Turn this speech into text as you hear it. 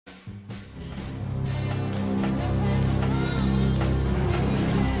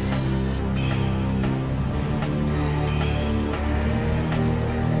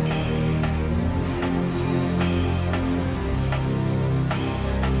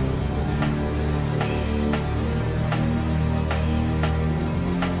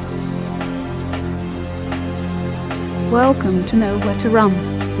Welcome to Know Where to Run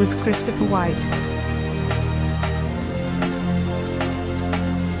with Christopher White.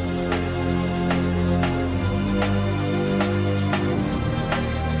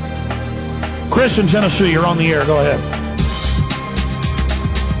 Chris in Tennessee, you're on the air. Go ahead.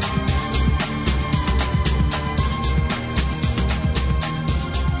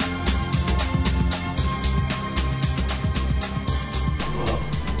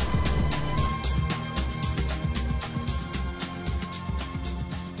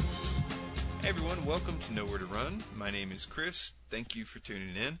 Hey everyone, welcome to Know Where to Run. My name is Chris. Thank you for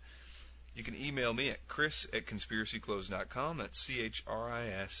tuning in. You can email me at chris@conspiracyclothes.com. That's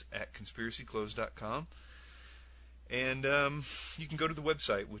CHRIS at conspiracyclothes.com. And you can go to the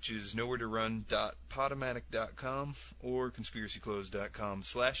website, which is nowheretorun.podomatic.com or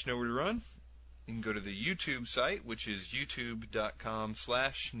conspiracyclothes.com/nowheretorun. You can go to the YouTube site, which is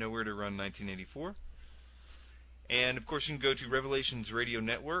youtube.com/nowheretorun1984. And, of course, you can go to Revelations Radio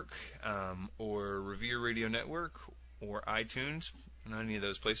Network or Revere Radio Network or iTunes, and any of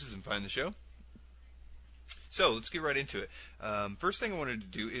those places, and find the show. So, let's get right into it. First thing I wanted to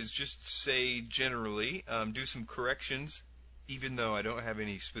do is just say generally, do some corrections, even though I don't have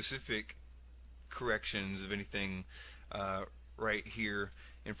any specific corrections of anything right here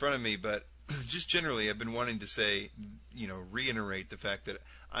in front of me, but just generally I've been wanting to say, reiterate the fact that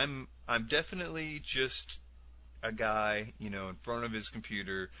I'm definitely just a guy, in front of his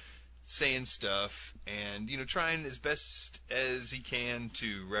computer saying stuff and, trying as best as he can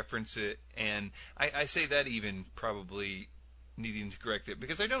to reference it. And I say that even probably needing to correct it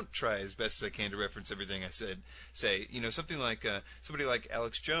because I don't try as best as I can to reference everything I say. Something like somebody like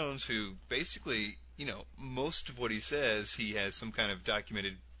Alex Jones, who basically, most of what he says, he has some kind of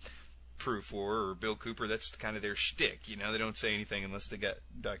documented proof for, or Bill Cooper, that's kind of their shtick. They don't say anything unless they got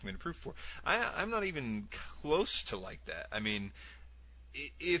documented proof for. I'm not even close to like that. I mean,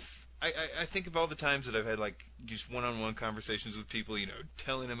 if I think of all the times that I've had just one-on-one conversations with people,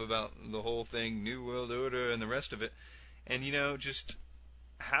 telling them about the whole thing, New World Order and the rest of it, and just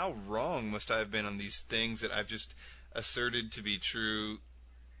how wrong must I have been on these things that I've just asserted to be true.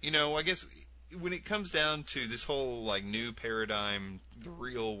 I guess when it comes down to this whole new paradigm, the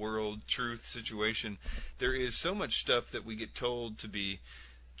real world truth situation, there is so much stuff that we get told to be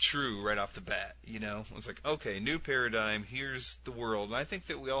true right off the bat. It's like, okay, new paradigm, here's the world. And I think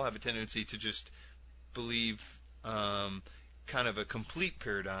that we all have a tendency to just believe kind of a complete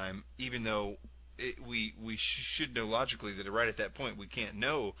paradigm, even though we should know logically that right at that point we can't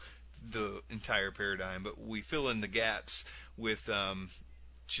know the entire paradigm, but we fill in the gaps with I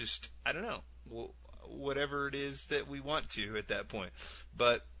don't know, whatever it is that we want to at that point.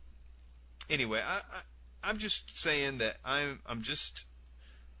 But anyway, I'm just saying that I'm just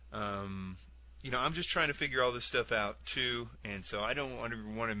trying to figure all this stuff out too, and so I don't want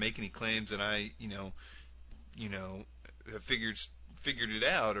to make any claims that I have figured it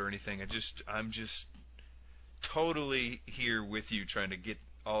out or anything. I'm just totally here with you, trying to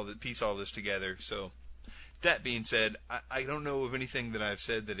piece all this together. So that being said, I don't know of anything that I've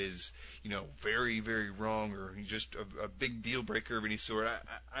said that is, very, very wrong or just a big deal breaker of any sort.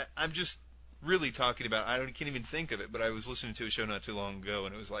 I'm just really talking about, I can't even think of it, but I was listening to a show not too long ago,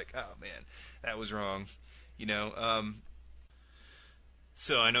 and it was like, oh man, that was wrong,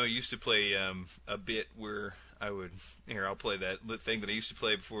 So I know I used to play a bit where I'll play that thing that I used to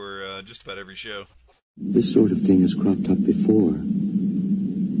play before just about every show. This sort of thing has cropped up before,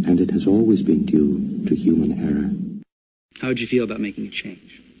 and it has always been due to human error. How would you feel about making a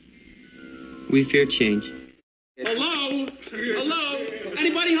change? We fear change. Hello? Hello?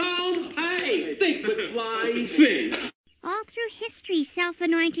 Anybody home? Hey, think McFly, think. All through history,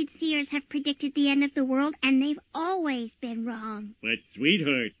 self-anointed seers have predicted the end of the world, and they've always been wrong. But,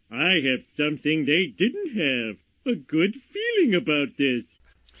 sweetheart, I have something they didn't have. A good feeling about this.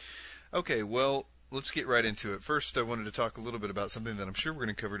 Okay, well, let's get right into it. First, I wanted to talk a little bit about something that I'm sure we're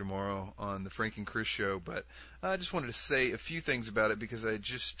going to cover tomorrow on the Frank and Chris show, but I just wanted to say a few things about it because I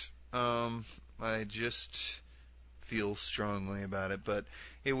just feel strongly about it. But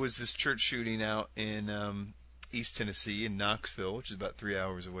it was this church shooting out in East Tennessee, in Knoxville, which is about 3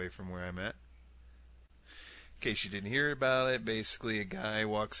 hours away from where I'm at. In case you didn't hear about it, basically a guy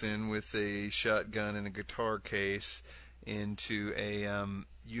walks in with a shotgun and a guitar case into a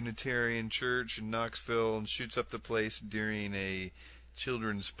Unitarian church in Knoxville and shoots up the place during a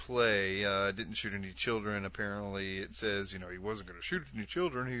children's play. Didn't shoot any children, apparently. It says, he wasn't going to shoot any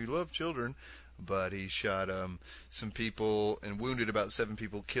children. He loved children. But he shot some people and wounded about 7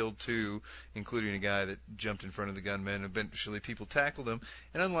 people, killed 2, including a guy that jumped in front of the gunman. Eventually people tackled him.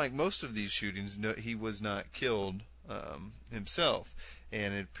 And unlike most of these shootings, he was not killed. himself,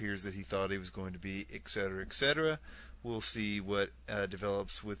 and it appears that he thought he was going to be, etc., etc. We'll see what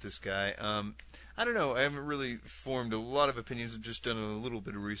develops with this guy. I don't know. I haven't really formed a lot of opinions. I've just done a little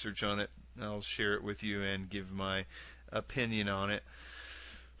bit of research on it. I'll share it with you and give my opinion on it.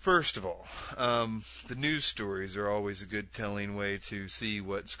 First of all, the news stories are always a good telling way to see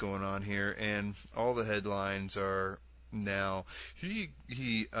what's going on here, and all the headlines are now he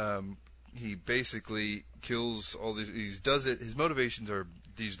basically kills all these. He does it. His motivations are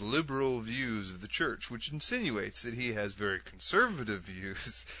these liberal views of the church, which insinuates that he has very conservative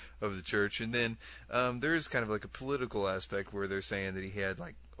views of the church. And then there is kind of like a political aspect where they're saying that he had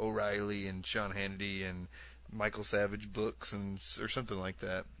like O'Reilly and Sean Hannity and Michael Savage books or something like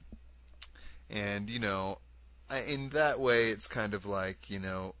that. And, you know, in that way it's kind of like, you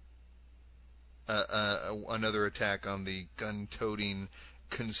know, another attack on the gun-toting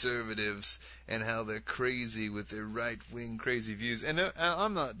conservatives and how they're crazy with their right-wing crazy views. And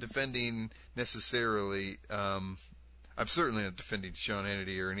I'm not defending necessarily, I'm certainly not defending Sean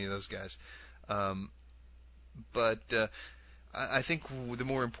Hannity or any of those guys. But I think the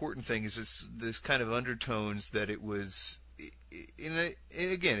more important thing is this kind of undertones that it was, and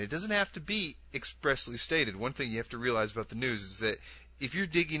again, it doesn't have to be expressly stated. One thing you have to realize about the news is that if you're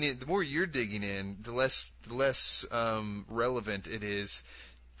digging in, the more you're digging in, the less relevant it is,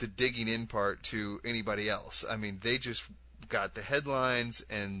 the digging in part, to anybody else. I mean, they just got the headlines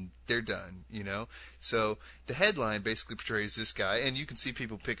and they're done, you know? So the headline basically portrays this guy, and you can see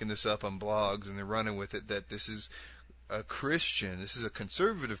people picking this up on blogs and they're running with it, that this is a Christian, this is a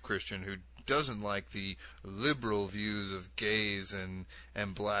conservative Christian who doesn't like the liberal views of gays and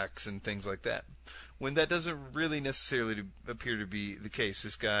blacks and things like that. When that doesn't really necessarily appear to be the case.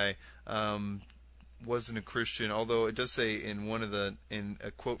 This guy wasn't a Christian, although it does say in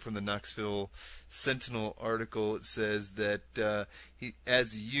a quote from the Knoxville Sentinel article, it says that he,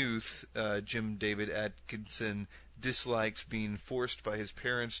 as a youth, Jim David Atkinson disliked being forced by his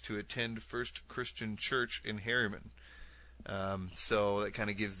parents to attend First Christian Church in Harriman. So that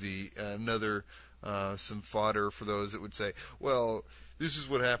kind of gives another some fodder for those that would say, well, this is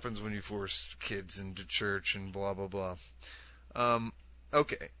what happens when you force kids into church and blah, blah, blah.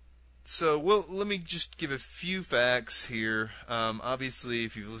 Okay. So, well, let me just give a few facts here. Obviously,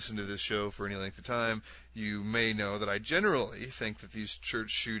 if you've listened to this show for any length of time, you may know that I generally think that these church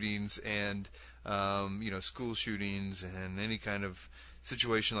shootings and, school shootings and any kind of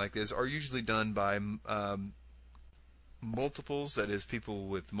situation like this are usually done by multiples, that is, people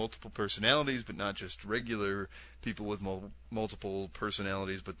with multiple personalities, but not just regular people with multiple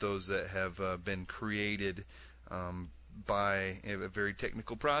personalities, but those that have been created by a very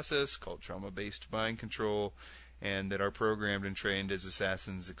technical process called trauma-based mind control, and that are programmed and trained as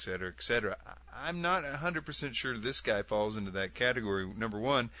assassins, etc., etc. I'm not 100% sure this guy falls into that category. Number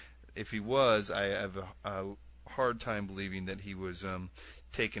one, if he was, I have a hard time believing that he was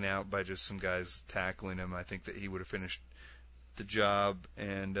taken out by just some guys tackling him. I think that he would have finished the job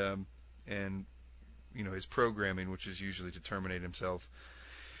and his programming, which is usually to terminate himself.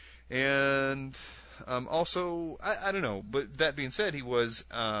 And also, I don't know, but that being said, he had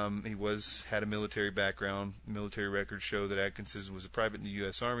a military background. Military records show that Atkinson was a private in the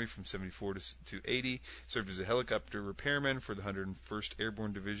U.S. Army from 74 to 80, served as a helicopter repairman for the 101st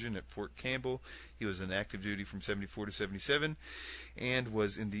Airborne Division at Fort Campbell. He was in active duty from 74 to 77, and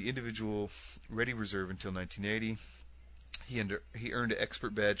was in the Individual Ready Reserve until 1980. He earned an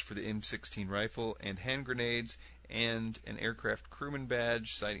expert badge for the M16 rifle and hand grenades, and an aircraft crewman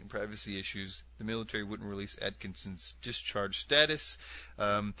badge. Citing privacy issues, the military wouldn't release Atkinson's discharge status.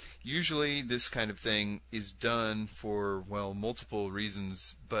 Usually this kind of thing is done for, multiple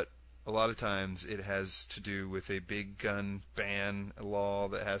reasons, but a lot of times it has to do with a big gun ban, a law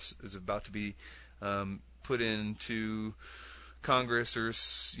that is about to be put into Congress, or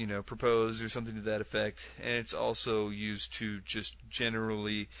proposed, or something to that effect. And it's also used to just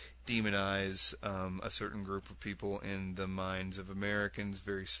generally demonize a certain group of people in the minds of Americans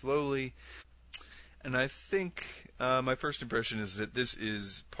very slowly. And I think my first impression is that this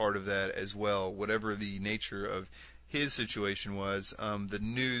is part of that as well. Whatever the nature of his situation was, the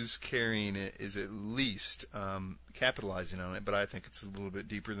news carrying it is at least capitalizing on it, but I think it's a little bit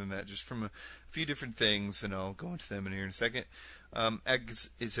deeper than that, just from a few different things, and I'll go into them in here in a second.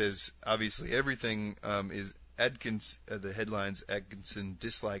 It says, obviously, everything is the headlines, Atkinson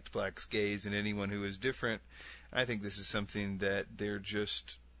disliked blacks, gays, and anyone who is different. I think this is something that they're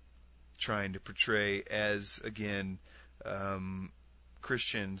just trying to portray as, again,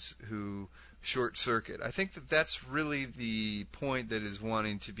 Christians who short circuit. I think that that's really the point that is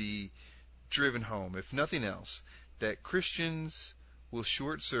wanting to be driven home, if nothing else, that Christians will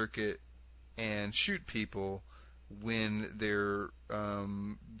short circuit and shoot people when their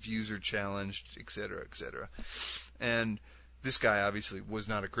views are challenged, etc., etc. And this guy obviously was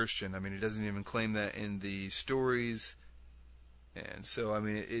not a Christian. I mean, he doesn't even claim that in the stories. And so, I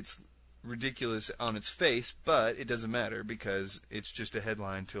mean, it's ridiculous on its face, but it doesn't matter because it's just a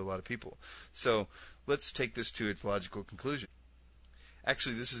headline to a lot of people. So let's take this to its logical conclusion.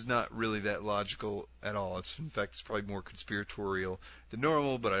 Actually, this is not really that logical at all. In fact, it's probably more conspiratorial than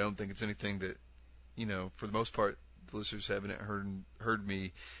normal, but I don't think it's anything that, for the most part, the listeners haven't heard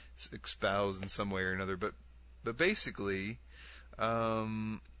me espouse in some way or another. But basically,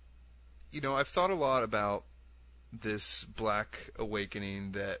 I've thought a lot about this Black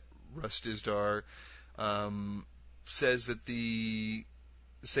Awakening that Russ Dizdar says that the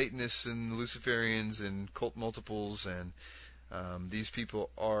Satanists and the Luciferians and cult multiples and these people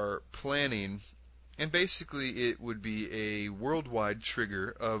are planning, and basically it would be a worldwide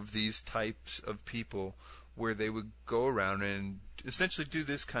trigger of these types of people where they would go around and essentially do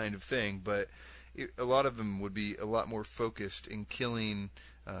this kind of thing, but a lot of them would be a lot more focused in killing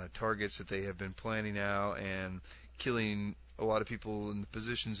targets that they have been planning out and killing a lot of people in the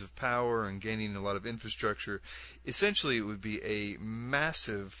positions of power and gaining a lot of infrastructure. Essentially, it would be a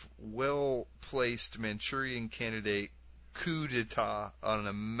massive, well-placed Manchurian candidate coup d'etat on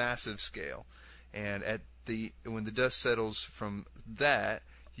a massive scale. And when the dust settles from that,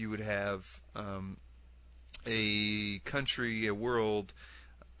 you would have a country, a world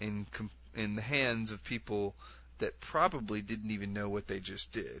in the hands of people that probably didn't even know what they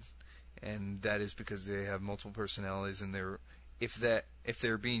just did. And that is because they have multiple personalities, and if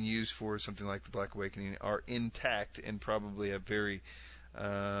they're being used for something like the Black Awakening, are intact and probably have very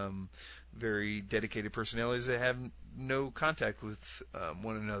very dedicated personalities that have no contact with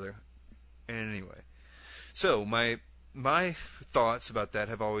one another. And anyway, so my thoughts about that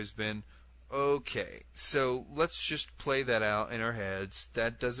have always been, okay, so let's just play that out in our heads.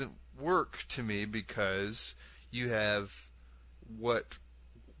 That doesn't work to me because you have what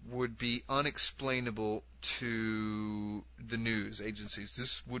would be unexplainable to the news agencies.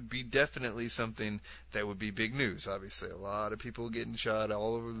 This would be definitely something that would be big news, obviously. A lot of people getting shot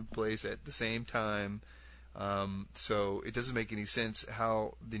all over the place at the same time. So it doesn't make any sense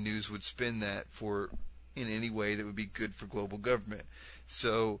how the news would spin that in any way that would be good for global government.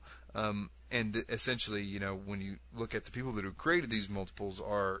 So, essentially, when you look at the people that have created these multiples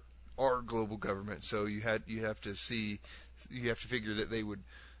are global government. So you have to figure that they would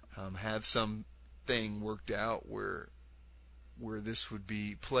have some thing worked out where this would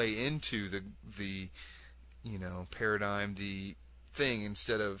play into the paradigm, the thing,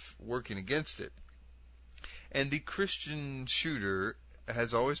 instead of working against it. And the Christian shooter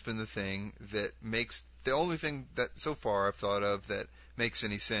has always been the thing that makes the only thing that so far I've thought of that makes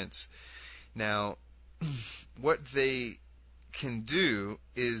any sense. Now, what they can do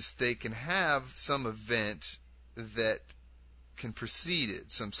is they can have some event that can precede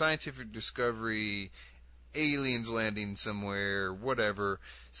it, some scientific discovery, aliens landing somewhere, whatever,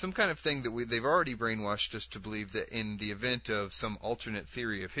 some kind of thing that they've already brainwashed us to believe that in the event of some alternate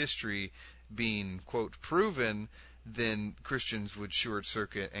theory of history being, quote, proven, then Christians would short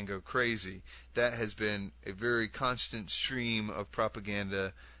circuit and go crazy. That has been a very constant stream of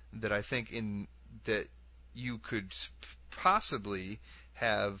propaganda that I think that you could possibly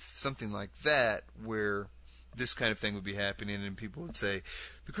have something like that where this kind of thing would be happening and people would say,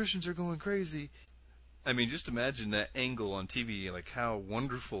 the Christians are going crazy. I mean, just imagine that angle on TV, like how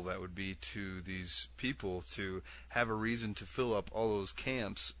wonderful that would be to these people to have a reason to fill up all those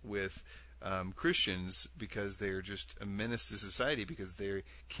camps with Christians because they're just a menace to society because they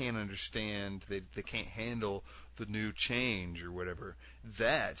can't understand, they can't handle the new change or whatever.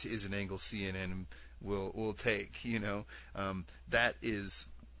 That is an angle CNN will take, that is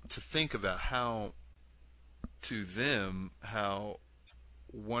to think about how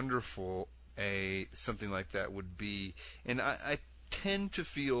wonderful something like that would be. And I tend to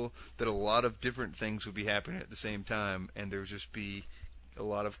feel that a lot of different things would be happening at the same time, and there would just be a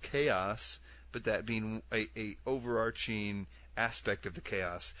lot of chaos, but that being a overarching aspect of the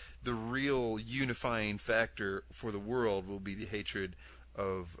chaos. The real unifying factor for the world will be the hatred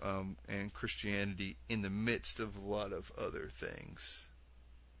of and Christianity in the midst of a lot of other things.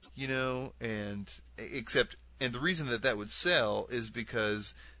 And the reason that would sell is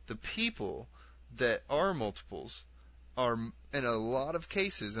because the people that are multiples are, in a lot of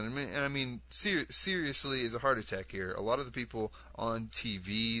cases, and I mean seriously is a heart attack here, a lot of the people on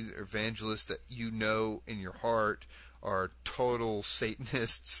TV, the evangelists that in your heart are total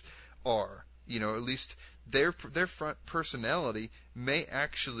Satanists at least their front personality may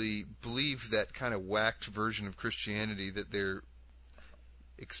actually believe that kind of whacked version of Christianity that they're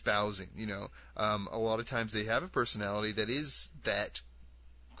espousing. A lot of times they have a personality that is that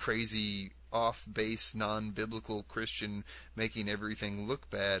crazy, off-base, non-biblical Christian, making everything look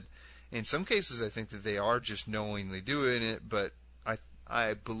bad. In some cases, I think that they are just knowingly doing it, but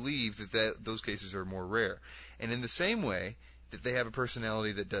I believe that those cases are more rare. And in the same way that they have a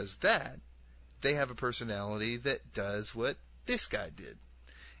personality that does that, they have a personality that does what this guy did.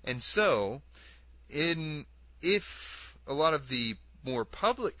 And so, if a lot of the more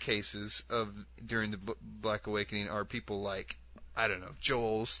public cases during the Black Awakening are people like, I don't know,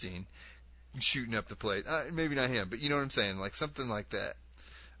 Joel Osteen shooting up the place, maybe not him, but you know what I'm saying, like something like that,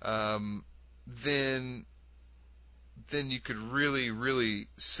 then you could really, really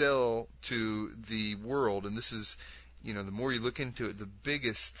sell to the world. And this is, the more you look into it, the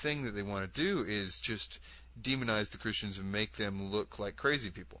biggest thing that they want to do is just demonize the Christians and make them look like crazy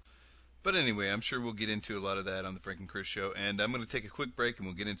people. But anyway, I'm sure we'll get into a lot of that on the Frank and Chris Show, and I'm going to take a quick break and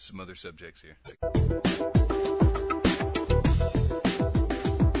we'll get into some other subjects here.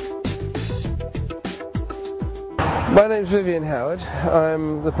 My name's Vivian Howard.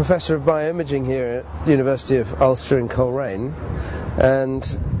 I'm the Professor of Bioimaging here at the University of Ulster in Coleraine,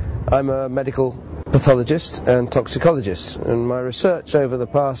 and I'm a medical pathologist and toxicologist, and my research over the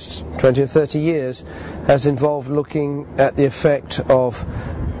past 20 or 30 years has involved looking at the effect of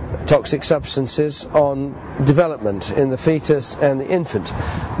toxic substances on development in the fetus and the infant.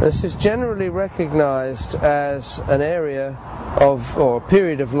 This is generally recognized as an area or a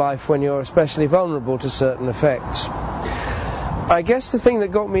period of life when you're especially vulnerable to certain effects. I guess the thing that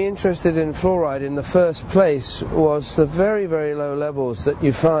got me interested in fluoride in the first place was the very, very low levels that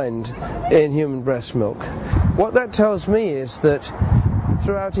you find in human breast milk. What that tells me is that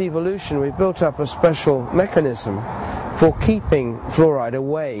throughout evolution we've built up a special mechanism for keeping fluoride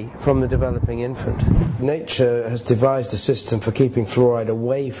away from the developing infant. Nature has devised a system for keeping fluoride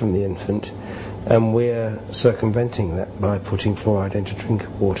away from the infant, and we're circumventing that by putting fluoride into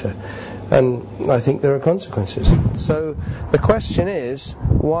drinking water. And I think there are consequences. So the question is,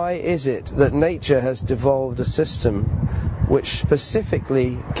 why is it that nature has devolved a system which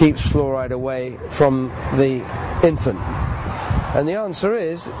specifically keeps fluoride away from the infant? And the answer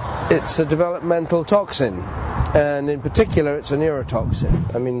is, it's a developmental toxin. And in particular, it's a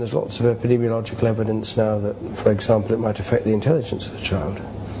neurotoxin. I mean, there's lots of epidemiological evidence now that, for example, it might affect the intelligence of the child,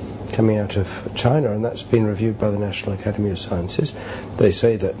 coming out of China, and that's been reviewed by the National Academy of Sciences. They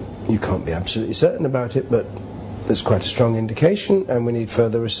say that you can't be absolutely certain about it, but there's quite a strong indication, and we need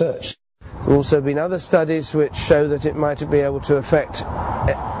further research. There have also been other studies which show that it might be able to affect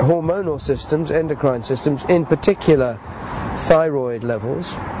hormonal systems, endocrine systems, in particular thyroid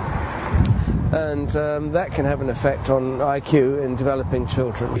levels, and that can have an effect on IQ in developing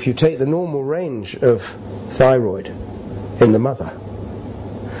children. If you take the normal range of thyroid in the mother,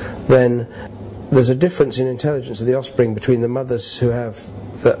 then there's a difference in intelligence of the offspring between the mothers who have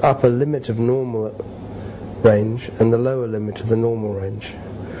the upper limit of normal range and the lower limit of the normal range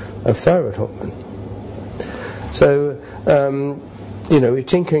of thyroid hormone. So, we're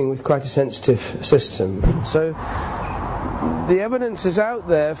tinkering with quite a sensitive system. So the evidence is out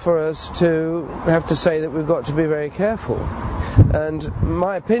there for us to have to say that we've got to be very careful. And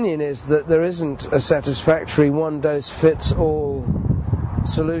my opinion is that there isn't a satisfactory one-dose-fits-all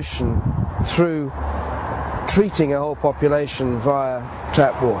solution through treating a whole population via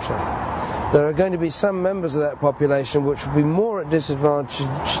tap water. There are going to be some members of that population which will be more at disadvantage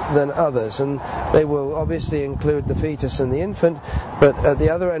than others, and they will obviously include the fetus and the infant, but at the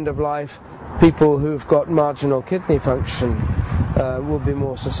other end of life, people who've got marginal kidney function will be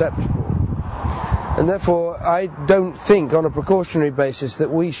more susceptible. And therefore, I don't think, on a precautionary basis,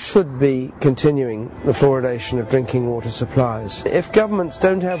 that we should be continuing the fluoridation of drinking water supplies. If governments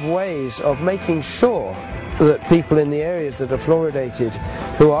don't have ways of making sure that people in the areas that are fluoridated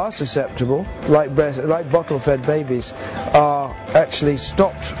who are susceptible, like bottle-fed babies, are actually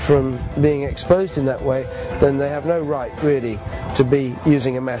stopped from being exposed in that way, then they have no right, really, to be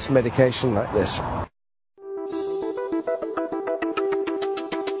using a mass medication like this.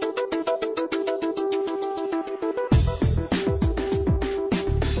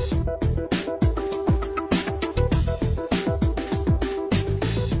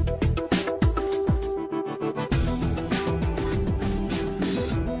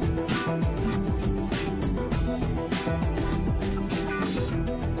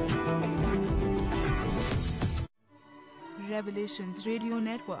 Revelations Radio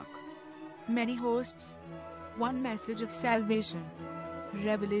Network. Many hosts, one message of salvation.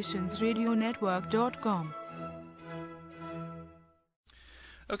 revelationsradionetwork.com.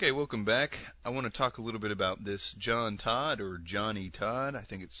 Okay, welcome back. I want to talk a little bit about this John Todd, or Johnny Todd. I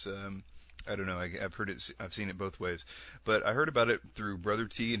think it's, I don't know, I've heard it, I've seen it both ways. But I heard about it through Brother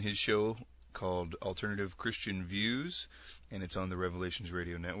T and his show called Alternative Christian Views, and it's on the Revelations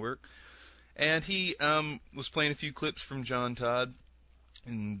Radio Network. And he was playing a few clips from John Todd.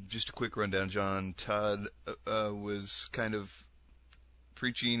 And just a quick rundown, John Todd was kind of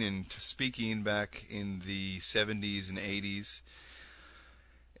preaching and speaking back in the 70s and 80s.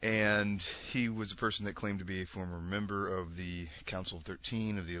 And he was a person that claimed to be a former member of the Council of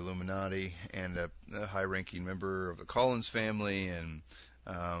 13 of the Illuminati, and a high-ranking member of the Collins family, and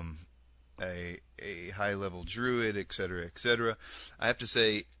a high-level druid, etc., etc. I have to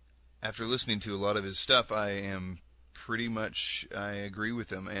say, after listening to a lot of his stuff, I agree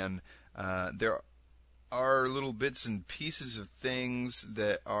with him, and there are little bits and pieces of things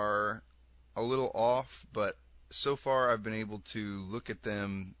that are a little off, but so far I've been able to look at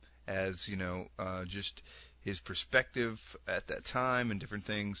them as, just his perspective at that time and different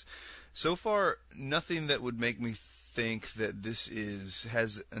things. So far, nothing that would make me think that this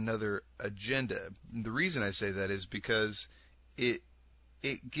has another agenda. The reason I say that is because it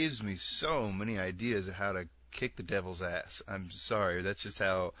gives me so many ideas of how to kick the devil's ass. I'm sorry, that's just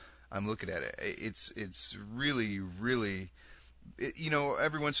how I'm looking at it. It's really, really,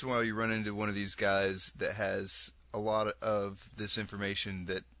 every once in a while you run into one of these guys that has a lot of this information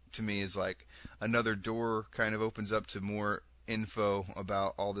that to me is like another door kind of opens up to more info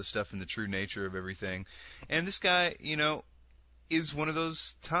about all this stuff and the true nature of everything. And this guy, is one of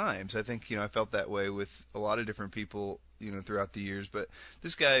those times. I think, I felt that way with a lot of different people, throughout the years, but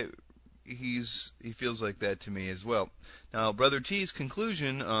this guy, he feels like that to me as well. Now, Brother T's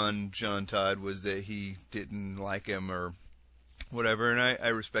conclusion on John Todd was that he didn't like him or whatever, and I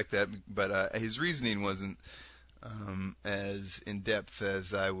respect that, but his reasoning wasn't as in depth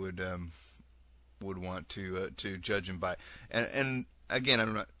as I would want to judge him by. And again,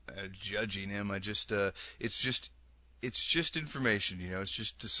 I'm not judging him. I just it's just information. It's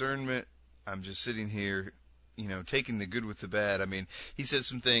just discernment. I'm just sitting here, taking the good with the bad. I mean, he says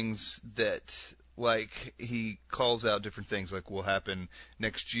some things that, like, he calls out different things like will happen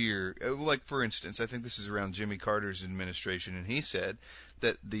next year. Like, for instance, I think this is around Jimmy Carter's administration, and he said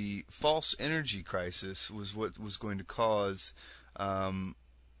that the false energy crisis was what was going to cause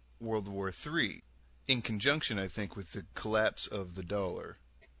World War III, in conjunction, I think, with the collapse of the dollar.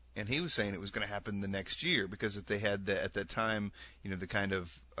 And he was saying it was going to happen the next year because if they had at that time, the kind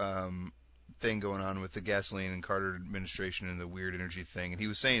of thing going on with the gasoline and Carter administration and the weird energy thing. And he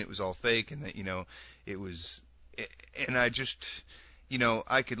was saying it was all fake and that, it was, and I just,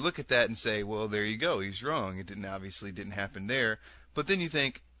 I could look at that and say, well, there you go, he's wrong. It obviously didn't happen there. But then you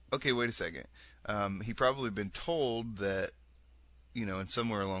think, okay, wait a second. He probably been told that, and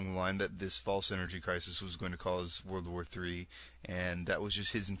somewhere along the line that this false energy crisis was going to cause World War III, and that was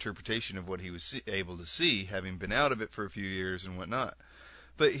just his interpretation of what he was able to see, having been out of it for a few years and whatnot.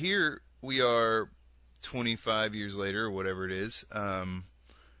 But here we are 25 years later, or whatever it is,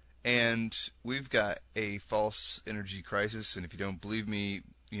 and we've got a false energy crisis, and if you don't believe me,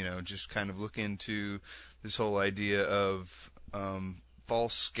 just kind of look into this whole idea of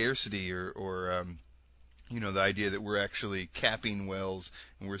false scarcity or the idea that we're actually capping wells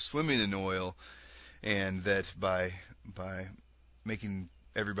and we're swimming in oil, and that by making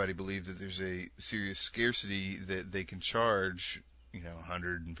everybody believe that there's a serious scarcity that they can charge,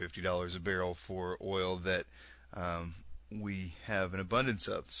 $150 a barrel for oil that we have an abundance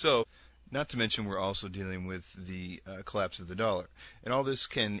of. So, not to mention we're also dealing with the collapse of the dollar. And all this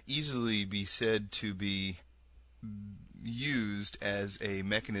can easily be said to be used as a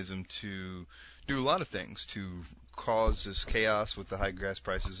mechanism to do a lot of things, to cause this chaos with the high gas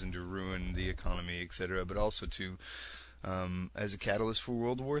prices and to ruin the economy, etc., but also to as a catalyst for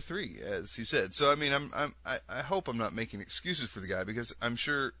World War III, as he said. So I mean, I hope I'm not making excuses for the guy, because I'm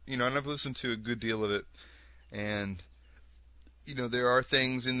sure, and I've listened to a good deal of it, and there are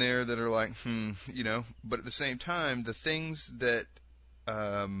things in there that are like, but at the same time, the things that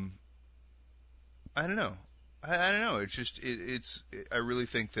I don't know. It's just I really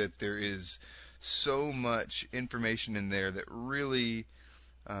think that there is so much information in there that really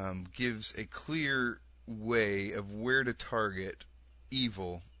gives a clear way of where to target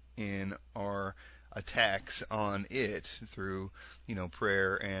evil in our attacks on it through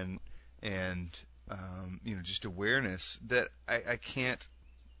prayer and just awareness that I can't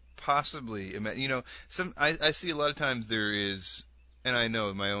possibly imagine. I see a lot of times there is, and I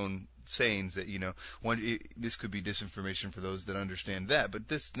know my own sayings that, this could be disinformation for those that understand that, but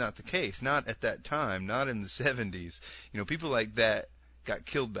this is not the case. Not at that time, not in the 70s. People like that got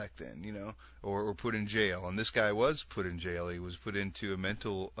killed back then, or put in jail. And this guy was put in jail. He was put into a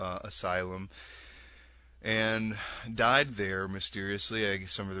mental asylum and died there mysteriously, I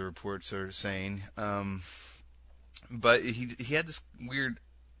guess some of the reports are saying. But he had this weird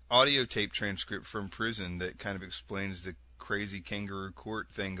audio tape transcript from prison that kind of explains the crazy kangaroo court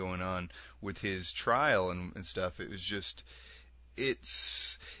thing going on with his trial and stuff. It was just,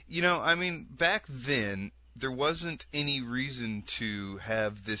 back then, there wasn't any reason to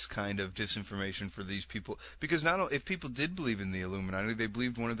have this kind of disinformation for these people, because not only if people did believe in the Illuminati, they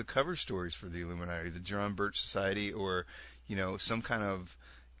believed one of the cover stories for the Illuminati, the John Birch Society, or some kind of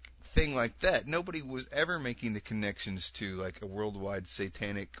thing like that. Nobody was ever making the connections to like a worldwide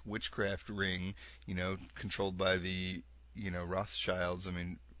satanic witchcraft ring, controlled by the Rothschilds. I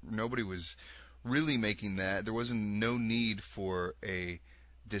mean, nobody was really making that. There wasn't no need for a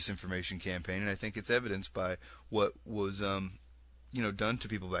disinformation campaign, and I think it's evidenced by what was done to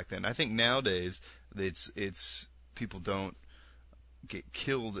people back then. I think nowadays it's people don't get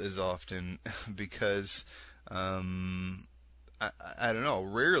killed as often because I don't know,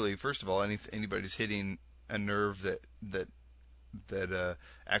 rarely, first of all, anybody's hitting a nerve that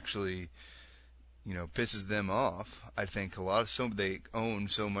actually pisses them off. I think they own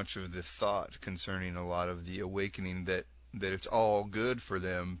so much of the thought concerning a lot of the awakening that it's all good for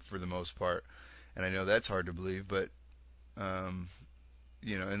them for the most part. And I know that's hard to believe, but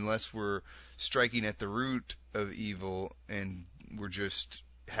unless we're striking at the root of evil and we're just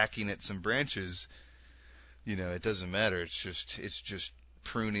hacking at some branches, it doesn't matter. It's just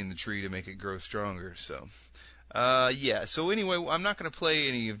pruning the tree to make it grow stronger. So so anyway, I'm not going to play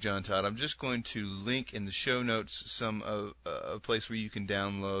any of John Todd. I'm just going to link in the show notes a place where you can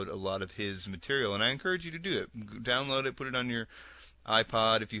download a lot of his material, and I encourage you to do it. Download it, put it on your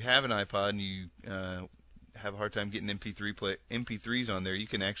iPod. If you have an iPod and you have a hard time getting MP3s on there, you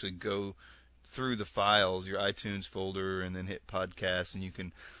can actually go through the files, your iTunes folder, and then hit podcast, and you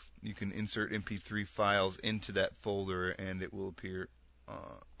can insert MP3 files into that folder, and it will appear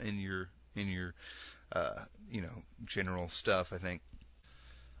in your general stuff, I think.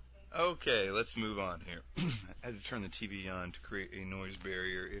 Okay, let's move on here. I had to turn the TV on to create a noise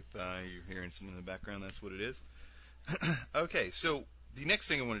barrier. If you're hearing something in the background, that's what it is. Okay, so the next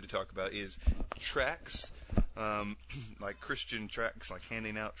thing I wanted to talk about is tracts, like Christian tracts, like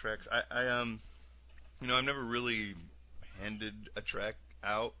handing out tracts. I've never really handed a tract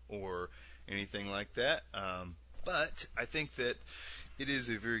out or anything like that, but I think that it is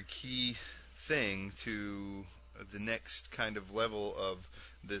a very key thing to the next kind of level of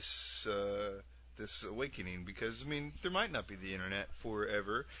this awakening, because there might not be the internet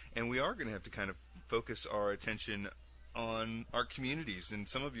forever, and we are going to have to kind of focus our attention on our communities, and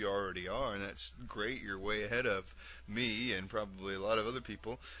some of you already are, and that's great. You're way ahead of me and probably a lot of other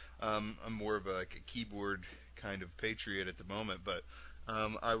people. I'm more of a keyboard kind of patriot at the moment, but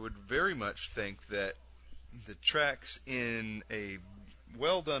I would very much think that the tracks in a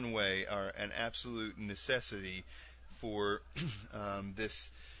well-done way are an absolute necessity for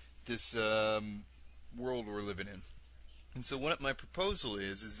this world we're living in. And so what my proposal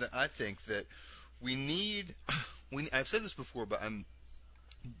is that I think that I've said this before, but I'm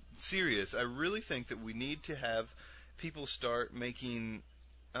serious. I really think that we need to have people start making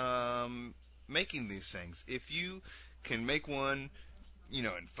these things. If you can make one,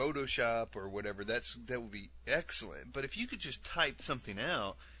 in Photoshop or whatever, that would be excellent. But if you could just type something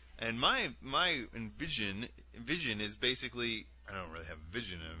out, and my vision is basically, I don't really have a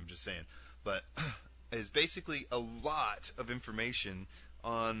vision, I'm just saying, but is basically a lot of information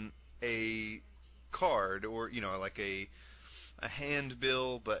on a card, or like a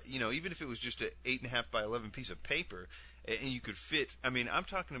handbill, but even if it was just an 8.5 by 11 piece of paper, and you could fit, I'm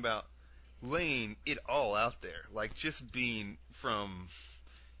talking about laying it all out there, like just being from,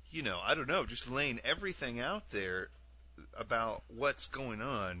 I don't know, just laying everything out there about what's going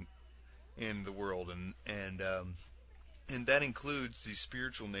on in the world, and that includes the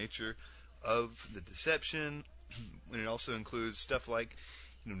spiritual nature of the deception, and it also includes stuff like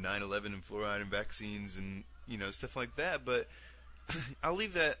 9/11 and fluoride and vaccines and stuff like that. But I'll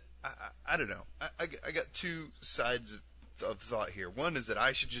leave that. I don't know. I got two sides of thought here. One is that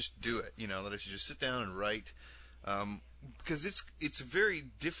I should just do it. That I should just sit down and write, because it's a very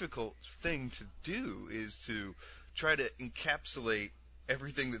difficult thing to do, is to try to encapsulate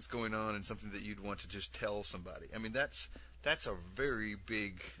everything that's going on in something that you'd want to just tell somebody. That's a very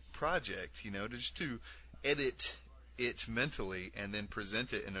big project. Just to edit it mentally and then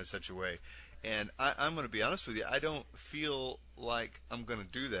present it in such a way. And I'm going to be honest with you, I don't feel like I'm going to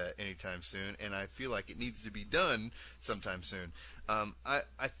do that anytime soon, and I feel like it needs to be done sometime soon. I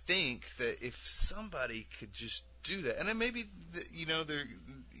think that if somebody could just do that, and then maybe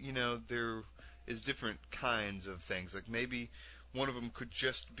there is different kinds of things. Like maybe one of them could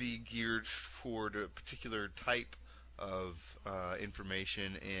just be geared toward a particular type of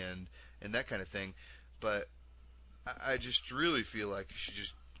information and that kind of thing. But I just really feel like you should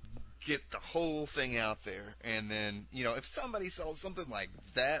just get the whole thing out there, and then, if somebody saw something like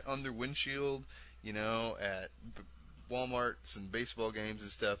that on their windshield, at Walmarts and baseball games and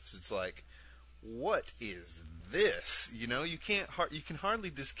stuff, it's like, what is this? You can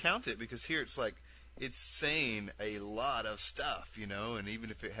hardly discount it, because here it's like, it's saying a lot of stuff, and even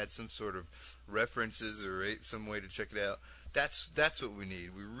if it had some sort of references or some way to check it out, that's what we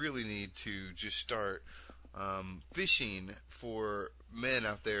need. We really need to just start fishing for men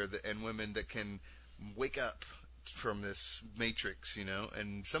out there and women that can wake up from this matrix,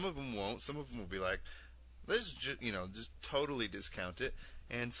 and some of them won't. Some of them will be like, let's just totally discount it,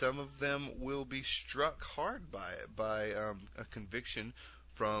 and some of them will be struck hard by it, by a conviction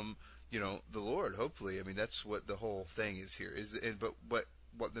from the Lord. Hopefully, I mean, that's what the whole thing is here. But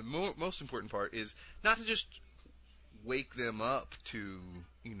what the most important part is not to just wake them up to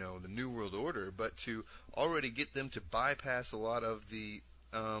the New World Order, but to already get them to bypass a lot of the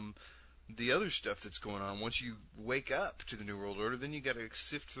other stuff that's going on. Once you wake up to the New World Order, then you got to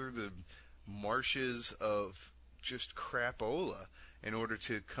sift through the marshes of just crapola in order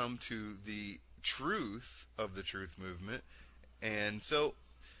to come to the truth of the truth movement. And so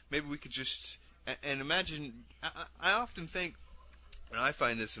maybe we could just and imagine. I often think, and I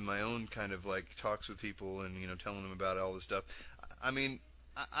find this in my own kind of like talks with people and telling them about all this stuff. I mean,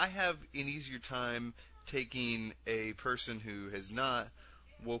 I have an easier time taking a person who has not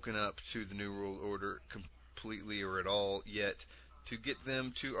woken up to the New World Order completely or at all yet, to get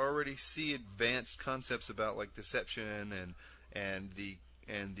them to already see advanced concepts about like deception and the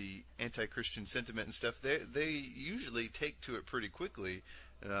anti-Christian sentiment and stuff. They usually take to it pretty quickly,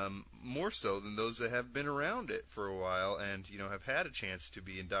 more so than those that have been around it for a while and have had a chance to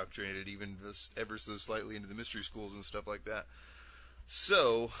be indoctrinated even ever so slightly into the mystery schools and stuff like that.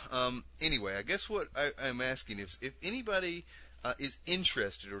 So anyway, I guess what I'm asking is if anybody is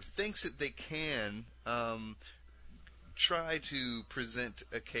interested or thinks that they can try to present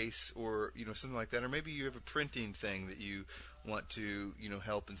a case or something like that, or maybe you have a printing thing that you want to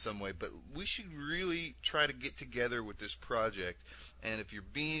help in some way, but we should really try to get together with this project. And if you're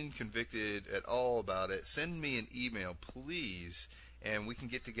being convicted at all about it, send me an email, please, and we can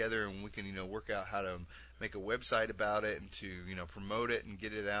get together and we can work out how to make a website about it and to promote it and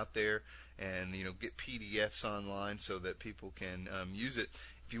get it out there and get PDFs online so that people can use it.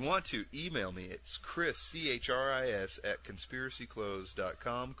 If you want to email me, it's Chris, CHRIS, at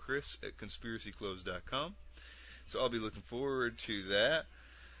conspiracyclothes.com, Chris at conspiracyclothes.com. So I'll be looking forward to that.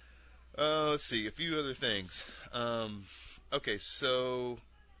 Let's see, a few other things. Okay, so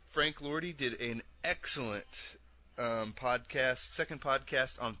Frank Lordy did an excellent second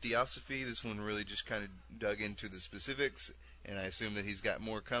podcast on theosophy. This one really just kind of dug into the specifics, and I assume that he's got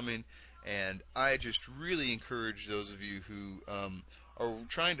more coming. And I just really encourage those of you who are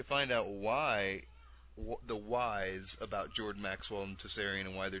trying to find out the whys about Jordan Maxwell and Tessarian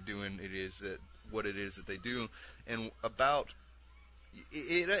and why they're doing what it is that they do, and about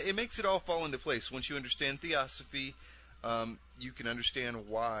it makes it all fall into place. Once you understand theosophy, you can understand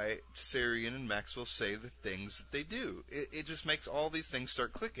why Tessarian and Maxwell say the things that they do. It just makes all these things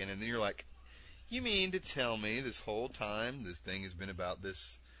start clicking, and then you're like, you mean to tell me this whole time this thing has been about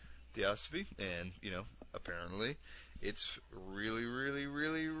this theosophy? And apparently it's really, really,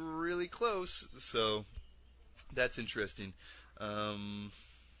 really, really close. So that's interesting.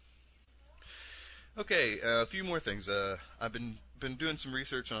 Okay, a few more things. I've been doing some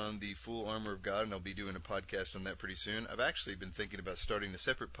research on the full armor of God, and I'll be doing a podcast on that pretty soon. I've actually been thinking about starting a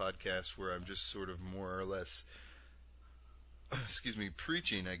separate podcast where I'm just sort of more or less,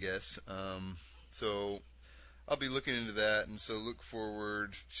 preaching, I guess. So I'll be looking into that, and so look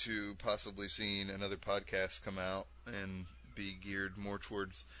forward to possibly seeing another podcast come out and be geared more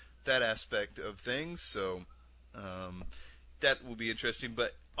towards that aspect of things. So that will be interesting.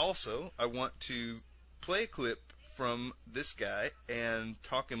 But also, I want to play a clip from this guy and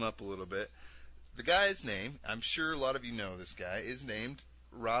talk him up a little bit. The guy's name, I'm sure a lot of you know this guy, is named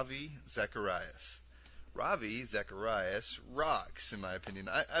Ravi Zacharias. Ravi Zacharias rocks, in my opinion.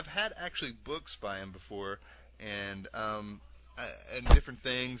 I've had actually books by him before, and different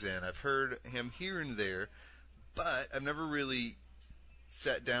things, and I've heard him here and there, but I've never really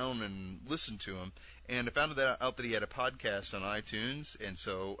sat down and listened to him. And I found out that he had a podcast on iTunes, and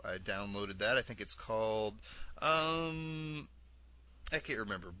so I downloaded that. I think it's called, I can't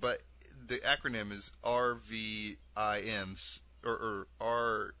remember, but the acronym is RVIM, or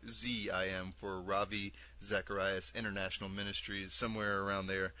RZIM for Ravi Zacharias International Ministries, somewhere around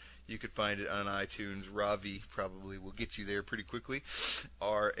there. You could find it on iTunes. Ravi probably will get you there pretty quickly,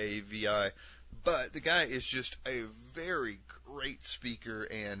 RAVI. But the guy is just a very great speaker,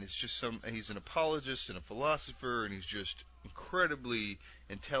 and it's just he's an apologist and a philosopher, and he's just incredibly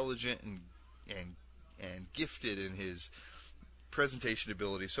intelligent and gifted in his presentation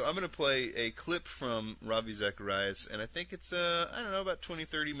ability. So I'm going to play a clip from Ravi Zacharias, and I think it's about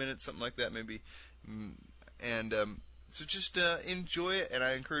 20-30 minutes, something like that maybe. And so just enjoy it, and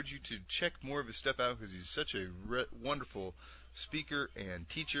I encourage you to check more of his stuff out because he's such a wonderful speaker and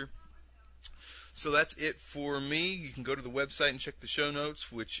teacher. So that's it for me. You can go to the website and check the show notes,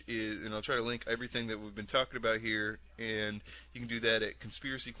 and I'll try to link everything that we've been talking about here, and you can do that at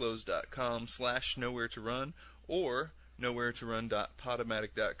conspiracyclothes.com/nowhere-to-run or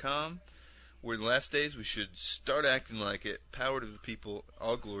nowhere-to-run.podomatic.com, where in the last days we should start acting like it. Power to the people.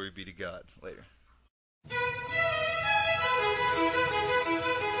 All glory be to God. Later.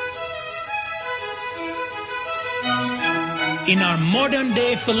 In our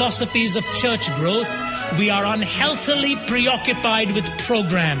modern-day philosophies of church growth, we are unhealthily preoccupied with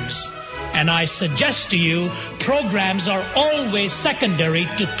programs. And I suggest to you, programs are always secondary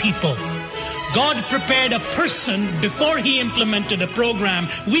to people. God prepared a person before He implemented a program.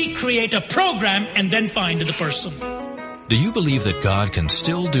 We create a program and then find the person. Do you believe that God can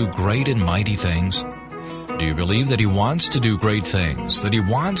still do great and mighty things? Do you believe that He wants to do great things, that He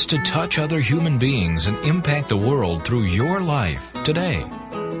wants to touch other human beings and impact the world through your life today?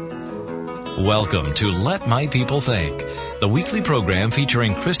 Welcome to Let My People Think, the weekly program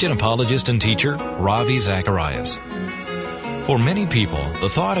featuring Christian apologist and teacher Ravi Zacharias. For many people, the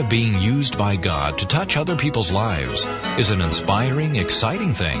thought of being used by God to touch other people's lives is an inspiring,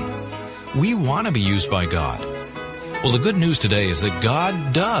 exciting thing. We want to be used by God. Well, the good news today is that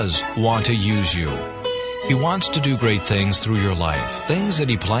God does want to use you. He wants to do great things through your life, things that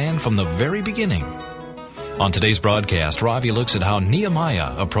He planned from the very beginning. On today's broadcast, Ravi looks at how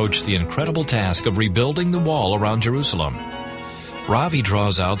Nehemiah approached the incredible task of rebuilding the wall around Jerusalem. Ravi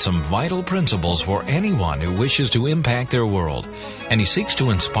draws out some vital principles for anyone who wishes to impact their world, and he seeks to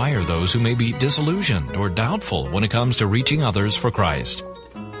inspire those who may be disillusioned or doubtful when it comes to reaching others for Christ.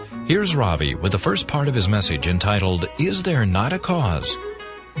 Here's Ravi with the first part of his message entitled, Is There Not a Cause?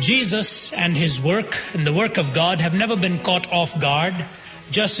 Jesus and His work and the work of God have never been caught off guard.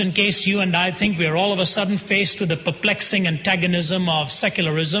 Just in case you and I think we are all of a sudden faced with the perplexing antagonism of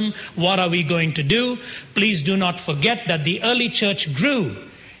secularism, what are we going to do? Please do not forget that the early church grew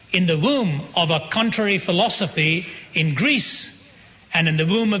in the womb of a contrary philosophy in Greece and in the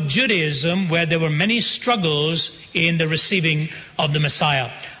womb of Judaism, where there were many struggles in the receiving of the Messiah.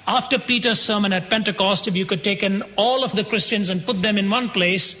 After Peter's sermon at Pentecost, if you could take in all of the Christians and put them in one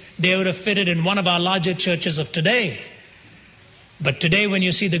place, they would have fitted in one of our larger churches of today. But today, when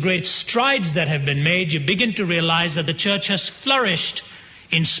you see the great strides that have been made, you begin to realize that the church has flourished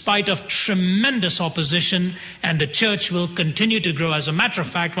in spite of tremendous opposition, and the church will continue to grow. As a matter of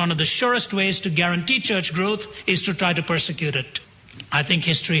fact, one of the surest ways to guarantee church growth is to try to persecute it. I think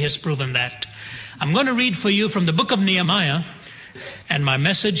history has proven that. I'm going to read for you from the book of Nehemiah, and my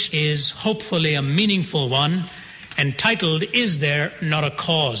message is hopefully a meaningful one, entitled, Is There Not a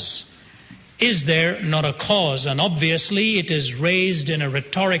Cause? Is there not a cause? And obviously it is raised in a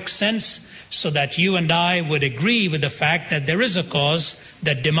rhetoric sense so that you and I would agree with the fact that there is a cause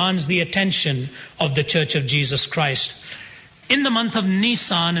that demands the attention of the Church of Jesus Christ. In the month of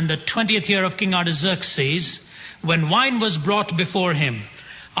Nisan, in the 20th year of King Artaxerxes, when wine was brought before him,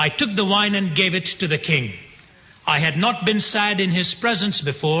 I took the wine and gave it to the king. I had not been sad in his presence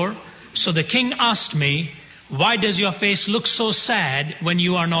before, so the king asked me, Why does your face look so sad when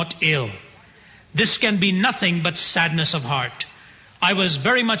you are not ill? This can be nothing but sadness of heart. I was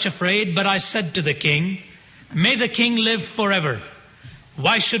very much afraid, but I said to the king, May the king live forever.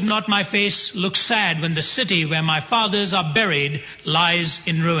 Why should not my face look sad when the city where my fathers are buried lies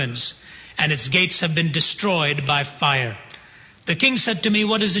in ruins, and its gates have been destroyed by fire? The king said to me,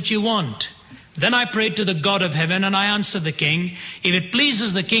 What is it you want? Then I prayed to the God of heaven, and I answered the king, If it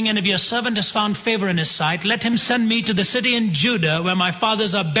pleases the king, and if your servant has found favor in his sight, let him send me to the city in Judah where my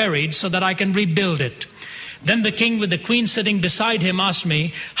fathers are buried, so that I can rebuild it. Then the king, with the queen sitting beside him, asked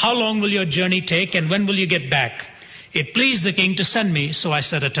me, How long will your journey take, and when will you get back? It pleased the king to send me, so I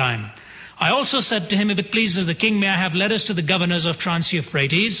set a time. I also said to him, if it pleases the king, may I have letters to the governors of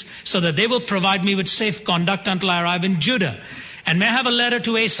Trans-Euphrates, so that they will provide me with safe conduct until I arrive in Judah. And may I have a letter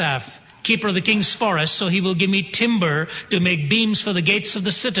to Asaph, keeper of the king's forest, so he will give me timber to make beams for the gates of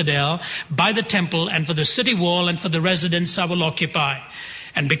the citadel, by the temple, and for the city wall, and for the residence I will occupy.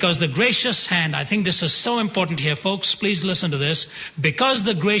 And because the gracious hand, I think this is so important here, folks, please listen to this. Because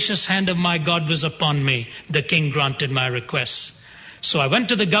the gracious hand of my God was upon me, the king granted my requests. So I went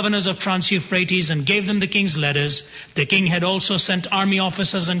to the governors of Trans-Euphrates and gave them the king's letters. The king had also sent army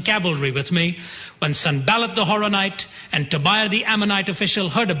officers and cavalry with me. When Sanballat the Horonite and Tobiah the Ammonite official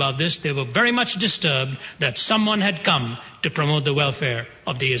heard about this, they were very much disturbed that someone had come to promote the welfare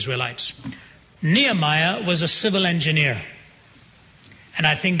of the Israelites. Nehemiah was a civil engineer. And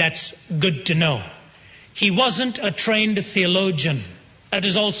I think that's good to know. He wasn't a trained theologian. That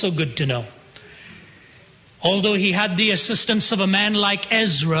is also good to know. Although he had the assistance of a man like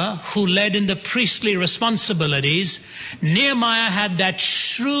Ezra, who led in the priestly responsibilities, Nehemiah had that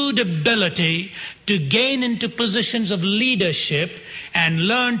shrewd ability to gain into positions of leadership and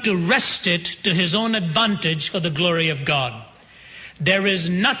learn to wrest it to his own advantage for the glory of God. There is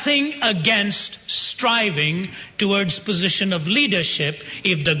nothing against striving towards position of leadership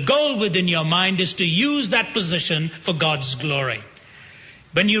if the goal within your mind is to use that position for God's glory.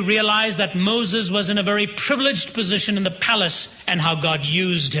 When you realize that Moses was in a very privileged position in the palace and how God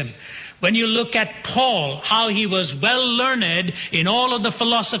used him. When you look at Paul, how he was well learned in all of the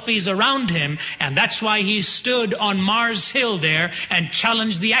philosophies around him, and that's why he stood on Mars Hill there and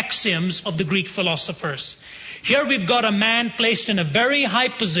challenged the axioms of the Greek philosophers. Here we've got a man placed in a very high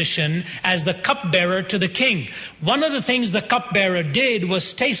position as the cupbearer to the king. One of the things the cupbearer did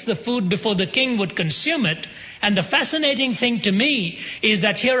was taste the food before the king would consume it. And the fascinating thing to me is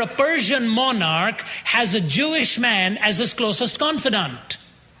that here a Persian monarch has a Jewish man as his closest confidant.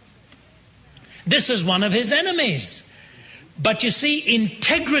 This is one of his enemies. But you see,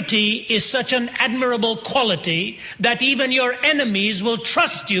 integrity is such an admirable quality that even your enemies will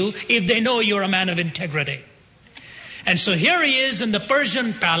trust you if they know you're a man of integrity. And so here he is in the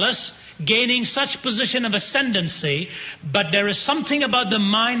Persian palace, gaining such position of ascendancy, but there is something about the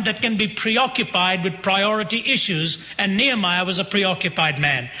mind that can be preoccupied with priority issues, and Nehemiah was a preoccupied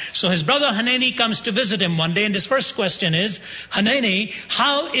man. So his brother Hanani comes to visit him one day, and his first question is, Hanani,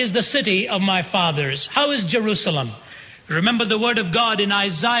 how is the city of my fathers? How is Jerusalem? Remember the word of God in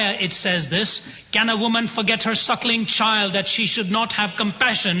Isaiah, it says this, can a woman forget her suckling child that she should not have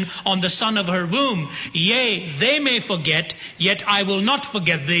compassion on the son of her womb? Yea, they may forget, yet I will not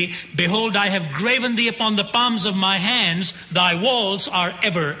forget thee. Behold, I have graven thee upon the palms of my hands. Thy walls are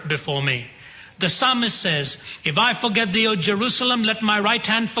ever before me. The psalmist says, if I forget thee, O Jerusalem, let my right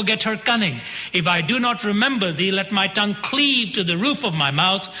hand forget her cunning. If I do not remember thee, let my tongue cleave to the roof of my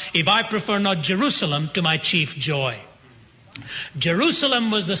mouth. If I prefer not Jerusalem to my chief joy.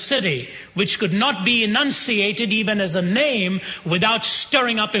 Jerusalem was the city which could not be enunciated even as a name without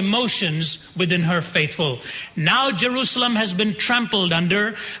stirring up emotions within her faithful. Now Jerusalem has been trampled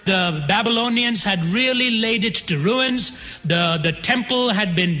under. The Babylonians had really laid it to ruins. The temple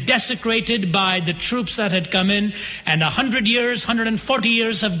had been desecrated by the troops that had come in. And 140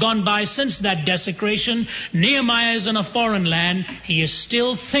 years have gone by since that desecration. Nehemiah is in a foreign land. He is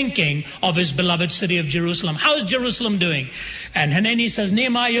still thinking of his beloved city of Jerusalem. How is Jerusalem doing? And Hanani says,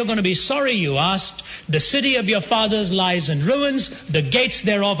 Nehemiah, you're going to be sorry you asked. The city of your fathers lies in ruins. The gates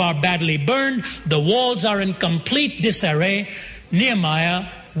thereof are badly burned. The walls are in complete disarray. Nehemiah,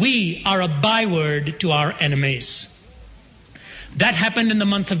 we are a byword to our enemies. That happened in the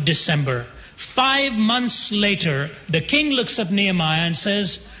month of December. 5 months later, the king looks at Nehemiah and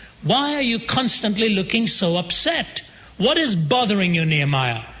says, why are you constantly looking so upset? What is bothering you,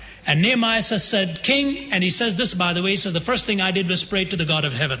 Nehemiah? And Nehemiah said, King, and he says this, by the way, he says, the first thing I did was pray to the God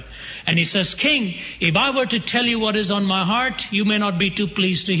of heaven. And he says, King, if I were to tell you what is on my heart, you may not be too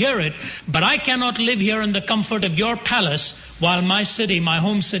pleased to hear it, but I cannot live here in the comfort of your palace while my city, my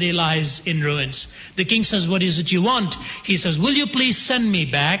home city, lies in ruins. The king says, what is it you want? He says, will you please send me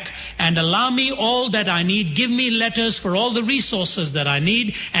back and allow me all that I need, give me letters for all the resources that I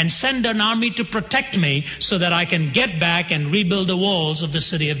need, and send an army to protect me so that I can get back and rebuild the walls of the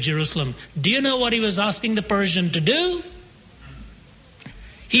city of Jerusalem. Do you know what he was asking the Persian to do?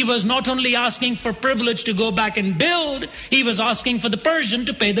 He was not only asking for privilege to go back and build, he was asking for the Persian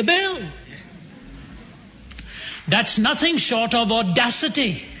to pay the bill. That's nothing short of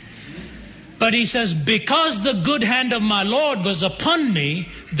audacity. But he says, because the good hand of my Lord was upon me,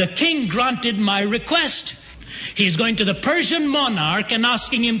 the king granted my request. He's going to the Persian monarch and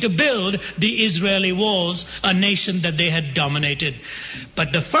asking him to build the Israeli walls, a nation that they had dominated.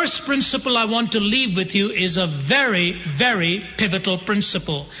 But the first principle I want to leave with you is a very, very pivotal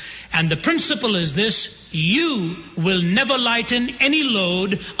principle. And the principle is this: you will never lighten any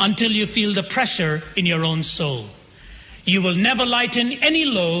load until you feel the pressure in your own soul. You will never lighten any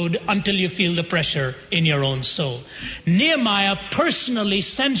load until you feel the pressure in your own soul. Nehemiah personally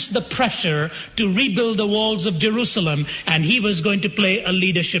sensed the pressure to rebuild the walls of Jerusalem, and he was going to play a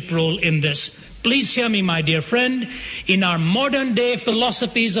leadership role in this. Please hear me, my dear friend. In our modern day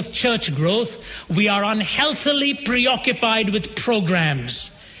philosophies of church growth, we are unhealthily preoccupied with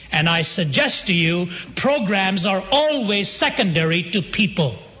programs. And I suggest to you, programs are always secondary to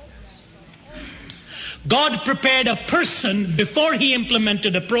people. God prepared a person before He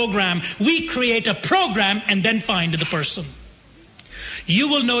implemented a program. We create a program and then find the person. You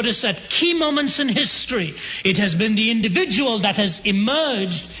will notice at key moments in history, it has been the individual that has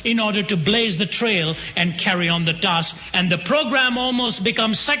emerged in order to blaze the trail and carry on the task. And the program almost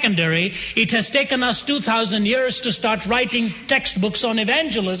becomes secondary. It has taken us 2,000 years to start writing textbooks on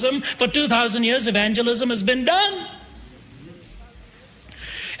evangelism. For 2,000 years, evangelism has been done.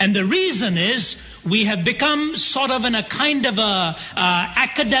 And the reason is we have become sort of in a kind of a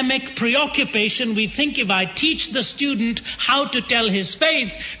academic preoccupation. We think if I teach the student how to tell his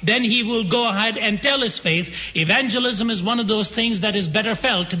faith, then he will go ahead and tell his faith. Evangelism is one of those things that is better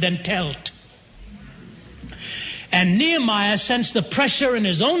felt than told. And Nehemiah sensed the pressure in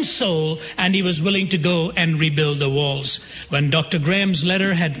his own soul, and he was willing to go and rebuild the walls. When Dr. Graham's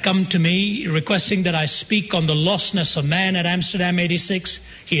letter had come to me requesting that I speak on the lostness of man at Amsterdam 86,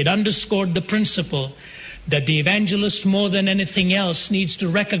 he had underscored the principle that the evangelist, more than anything else, needs to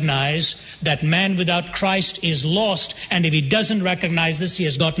recognize that man without Christ is lost, and if he doesn't recognize this, he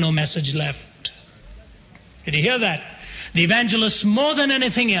has got no message left. Did you hear that? The evangelist, more than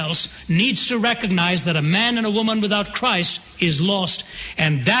anything else, needs to recognize that a man and a woman without Christ is lost.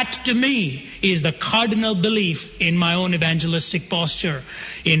 And that, to me, is the cardinal belief in my own evangelistic posture.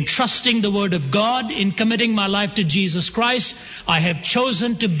 In trusting the Word of God, in committing my life to Jesus Christ, I have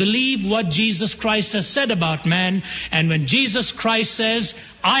chosen to believe what Jesus Christ has said about man. And when Jesus Christ says,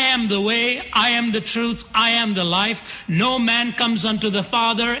 I am the way, I am the truth, I am the life, no man comes unto the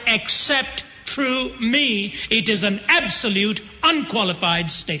Father except through me, it is an absolute,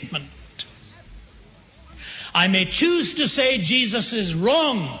 unqualified statement. I may choose to say Jesus is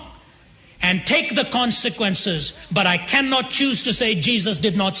wrong and take the consequences, but I cannot choose to say Jesus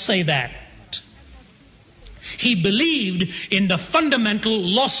did not say that. He believed in the fundamental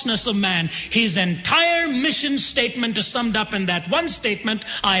lostness of man. His entire mission statement is summed up in that one statement: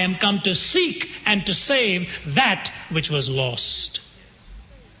 I am come to seek and to save that which was lost.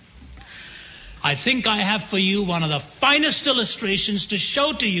 I think I have for you one of the finest illustrations to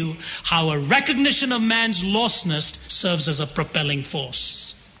show to you how a recognition of man's lostness serves as a propelling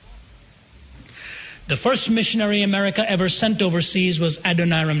force. The first missionary America ever sent overseas was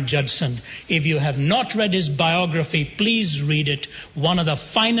Adoniram Judson. If you have not read his biography, please read it. One of the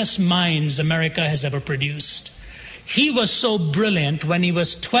finest minds America has ever produced. He was so brilliant when he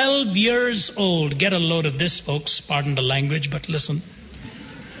was 12 years old. Get a load of this, folks. Pardon the language, but listen.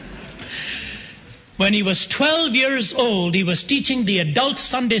 When he was 12 years old, he was teaching the adult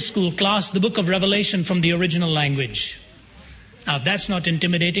Sunday school class the book of Revelation from the original language. Now, if that's not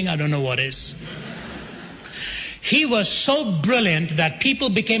intimidating, I don't know what is. He was so brilliant that people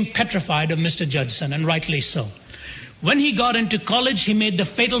became petrified of Mr. Judson, and rightly so. When he got into college, he made the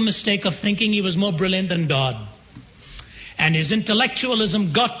fatal mistake of thinking he was more brilliant than God. And his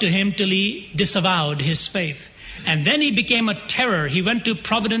intellectualism got to him till he disavowed his faith. And then he became a terror. He went to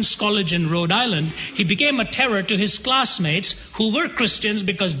Providence College in Rhode Island. He became a terror to his classmates who were Christians,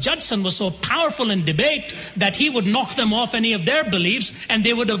 because Judson was so powerful in debate that he would knock them off any of their beliefs and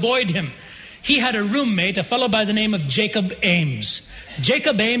they would avoid him. He had a roommate, a fellow by the name of Jacob Ames.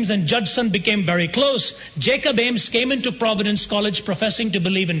 Jacob Ames and Judson became very close. Jacob Ames came into Providence College professing to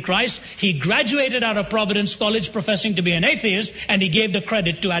believe in Christ. He graduated out of Providence College professing to be an atheist, and he gave the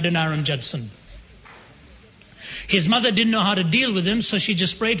credit to Adoniram Judson. His mother didn't know how to deal with him, so she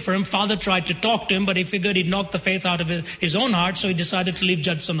just prayed for him. Father tried to talk to him, but he figured he'd knock the faith out of his own heart, so he decided to leave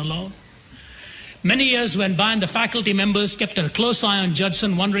Judson alone. Many years went by, and the faculty members kept a close eye on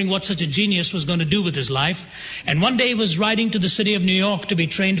Judson, wondering what such a genius was going to do with his life. And one day he was riding to the city of New York to be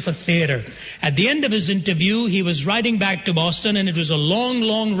trained for theater. At the end of his interview, he was riding back to Boston, and it was a long,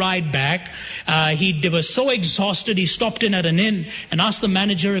 long ride back. He was so exhausted, he stopped in at an inn and asked the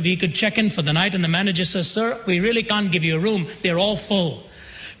manager if he could check in for the night. And the manager says, "Sir, we really can't give you a room. They're all full."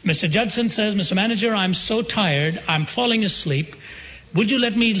 Mr. Judson says, Mr. Manager, I'm so tired, I'm falling asleep. Would you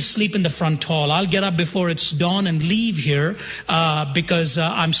let me sleep in the front hall? I'll get up before it's dawn and leave here because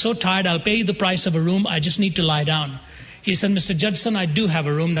I'm so tired. I'll pay you the price of a room. I just need to lie down. He said, Mr. Judson, I do have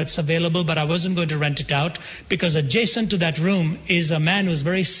a room that's available, but I wasn't going to rent it out because adjacent to that room is a man who's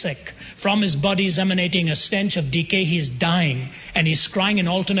very sick. From his body is emanating a stench of decay. He's dying, and he's crying in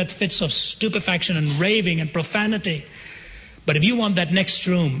alternate fits of stupefaction and raving and profanity. But if you want that next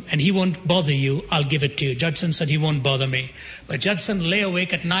room and he won't bother you, I'll give it to you. Judson said he won't bother me. But Judson lay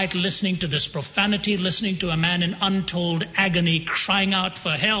awake at night listening to this profanity, listening to a man in untold agony crying out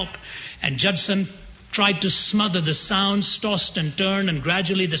for help. And Judson tried to smother the sounds, tossed and turned, and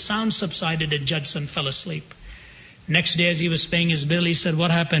gradually the sound subsided and Judson fell asleep. Next day as he was paying his bill, he said,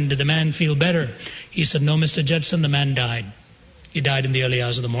 what happened? Did the man feel better? He said, no, Mr. Judson, the man died. He died in the early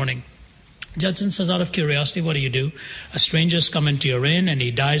hours of the morning. Judson says, out of curiosity, what do? A stranger's come into your inn and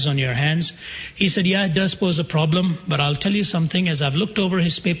he dies on your hands. He said, yeah, it does pose a problem, but I'll tell you something. As I've looked over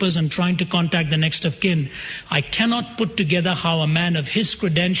his papers and trying to contact the next of kin, I cannot put together how a man of his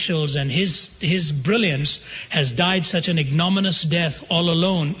credentials and his brilliance has died such an ignominious death all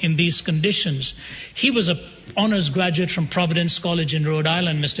alone in these conditions. He was an honors graduate from Providence College in Rhode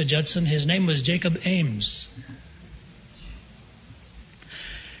Island, Mr. Judson. His name was Jacob Ames.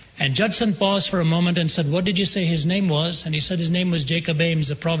 And Judson paused for a moment and said, what did you say his name was? And he said his name was Jacob Ames,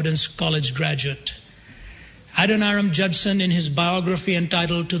 a Providence College graduate. Adoniram Judson, in his biography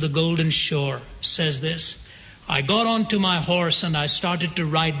entitled To the Golden Shore, says this, I got onto my horse and I started to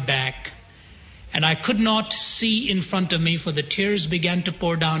ride back. And I could not see in front of me, for the tears began to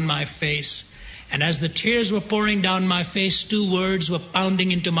pour down my face. And as the tears were pouring down my face, two words were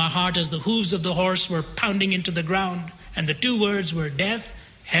pounding into my heart as the hooves of the horse were pounding into the ground. And the two words were death,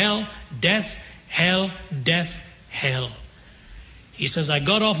 hell, death, hell, death, hell. He says, I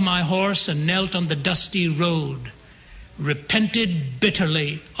got off my horse and knelt on the dusty road, repented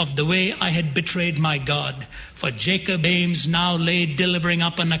bitterly of the way I had betrayed my God. For Jacob Ames now lay delivering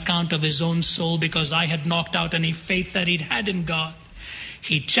up an account of his own soul because I had knocked out any faith that he'd had in God.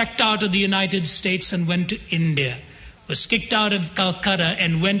 He checked out of the United States and went to India, was kicked out of Calcutta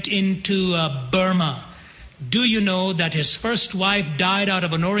and went into Burma. Do you know that his first wife died out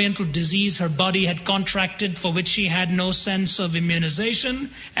of an oriental disease her body had contracted, for which she had no sense of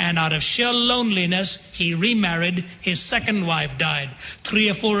immunization? And out of sheer loneliness, he remarried. His second wife died. 3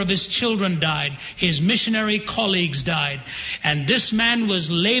 or 4 of his children died. His missionary colleagues died. And this man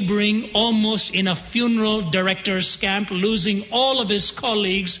was laboring almost in a funeral director's camp, losing all of his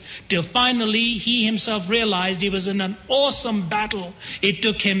colleagues, till finally he himself realized he was in an awesome battle. It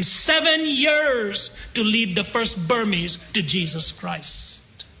took him 7 years to lead the first Burmese to Jesus Christ.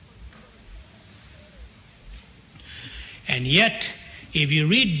 And yet, if you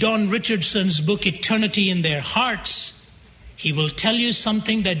read Don Richardson's book, Eternity in Their Hearts, he will tell you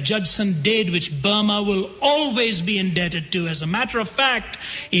something that Judson did, which Burma will always be indebted to. As a matter of fact,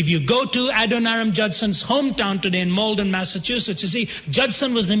 if you go to Adoniram Judson's hometown today in Malden, Massachusetts, you see,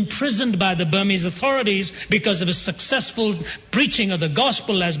 Judson was imprisoned by the Burmese authorities because of his successful preaching of the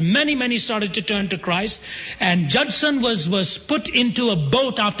gospel, as many started to turn to Christ. And Judson was put into a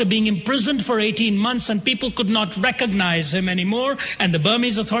boat after being imprisoned for 18 months, and people could not recognize him anymore. And the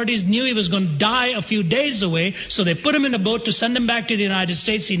Burmese authorities knew he was going to die a few days away, so they put him in a boat to send him back to the United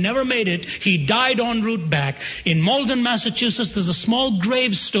States. He never made it. He died en route back. In Malden, Massachusetts, there's a small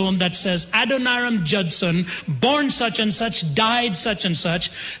gravestone that says Adoniram Judson, born such and such, died such and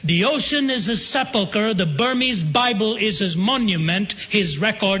such. The ocean is his sepulcher. The Burmese Bible is his monument. His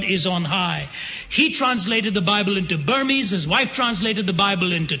record is on high. He translated the Bible into Burmese. His wife translated the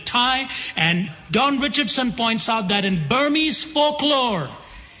Bible into Thai. And Don Richardson points out that in Burmese folklore,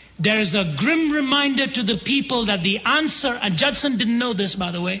 there is a grim reminder to the people that the answer, and Judson didn't know this, by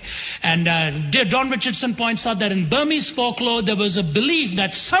the way, and Don Richardson points out that in Burmese folklore there was a belief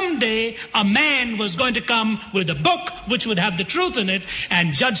that someday a man was going to come with a book which would have the truth in it,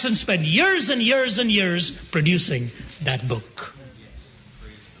 and Judson spent years and years and years producing that book.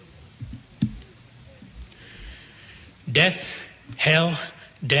 Death, hell,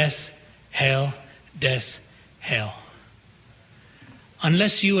 death, hell, death, hell.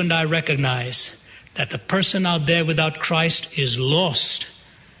 Unless you and I recognize that the person out there without Christ is lost,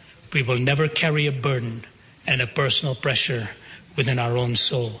 we will never carry a burden and a personal pressure within our own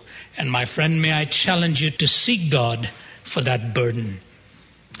soul. And my friend, may I challenge you to seek God for that burden.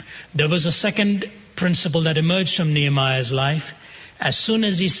 There was a second principle that emerged from Nehemiah's life. As soon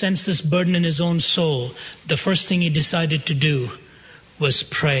as he sensed this burden in his own soul, the first thing he decided to do was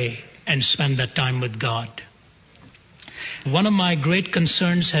pray and spend that time with God. One of my great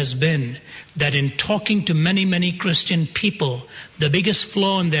concerns has been that in talking to many, many Christian people, the biggest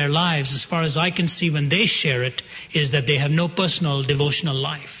flaw in their lives, as far as I can see when they share it, is that they have no personal devotional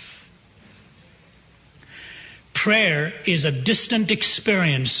life. Prayer is a distant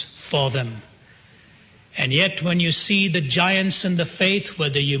experience for them. And yet when you see the giants in the faith,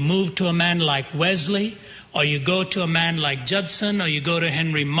 whether you move to a man like Wesley, or you go to a man like Judson, or you go to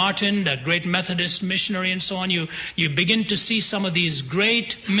Henry Martin, that great Methodist missionary and so on, you begin to see some of these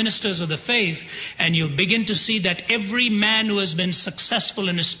great ministers of the faith, and you begin to see that every man who has been successful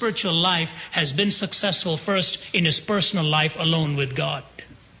in his spiritual life has been successful first in his personal life alone with God.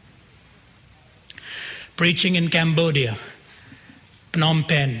 Preaching in Cambodia, Phnom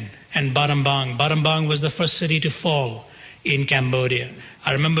Penh, and Battambang. Battambang was the first city to fall in Cambodia.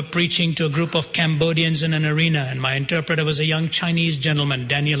 I remember preaching to a group of Cambodians in an arena, and my interpreter was a young Chinese gentleman,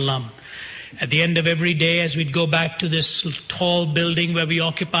 Daniel Lam. At the end of every day, as we'd go back to this tall building where we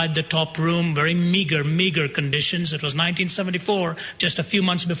occupied the top room, very meager conditions. It was 1974, just a few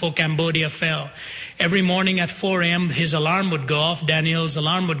months before Cambodia fell. Every morning at 4 a.m., his alarm would go off, Daniel's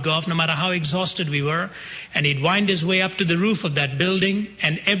alarm would go off, no matter how exhausted we were. And he'd wind his way up to the roof of that building.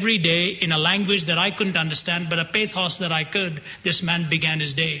 And every day, in a language that I couldn't understand, but a pathos that I could, this man began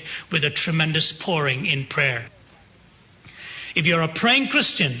his day with a tremendous pouring in prayer. If you're a praying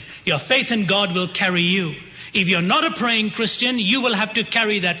Christian, your faith in God will carry you. If you're not a praying Christian, you will have to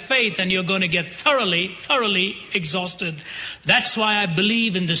carry that faith, and you're going to get thoroughly exhausted. That's why I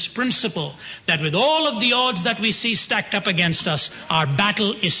believe in this principle that with all of the odds that we see stacked up against us, our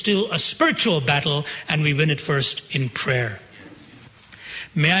battle is still a spiritual battle, and we win it first in prayer.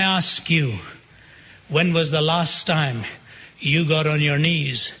 May I ask you, when was the last time you got on your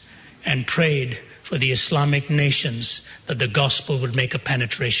knees and prayed for the Islamic nations that the gospel would make a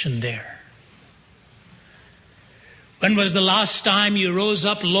penetration there? When was the last time you rose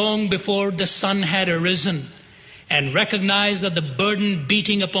up long before the sun had arisen and recognized that the burden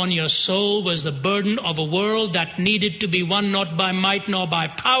beating upon your soul was the burden of a world that needed to be won not by might nor by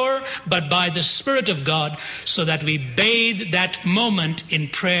power, but by the Spirit of God, so that we bathe that moment in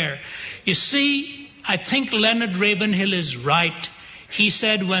prayer? You see, I think Leonard Ravenhill is right. He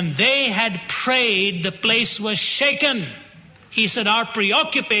said when they had prayed, the place was shaken. He said our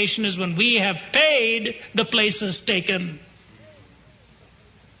preoccupation is when we have paid, the place is taken.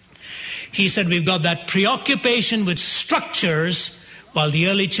 He said we've got that preoccupation with structures, while the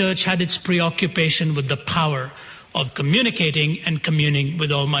early church had its preoccupation with the power of communicating and communing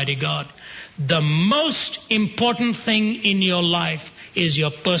with Almighty God. The most important thing in your life is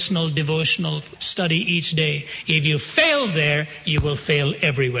your personal devotional study each day. If you fail there, you will fail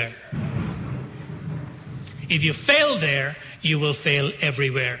everywhere. If you fail there, you will fail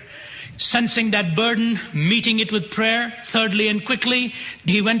everywhere. Sensing that burden, meeting it with prayer. Thirdly and quickly,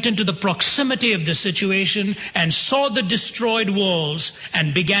 he went into the proximity of the situation and saw the destroyed walls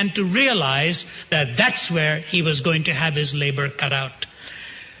and began to realize that that's where he was going to have his labor cut out.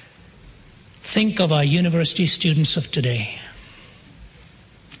 Think of our university students of today.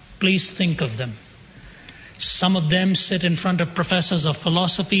 Please think of them. Some of them sit in front of professors of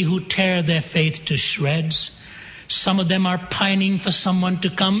philosophy who tear their faith to shreds. Some of them are pining for someone to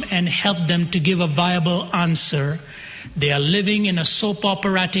come and help them to give a viable answer. They are living in a soap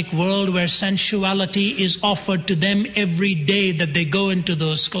operatic world where sensuality is offered to them every day that they go into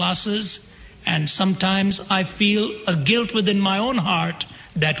those classes. And sometimes I feel a guilt within my own heart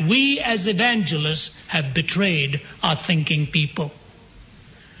that we as evangelists have betrayed our thinking people.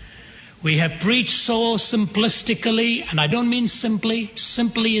 We have preached so simplistically, and I don't mean simply.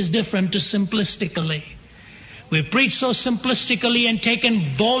 Simply is different to simplistically. We've preached so simplistically and taken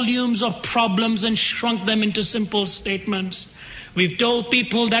volumes of problems and shrunk them into simple statements. We've told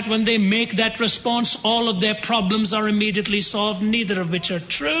people that when they make that response, all of their problems are immediately solved, neither of which are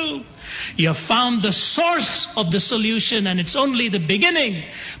true. You have found the source of the solution, and it's only the beginning.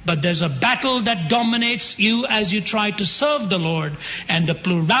 But there's a battle that dominates you as you try to serve the Lord. And the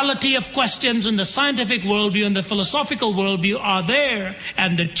plurality of questions in the scientific worldview and the philosophical worldview are there.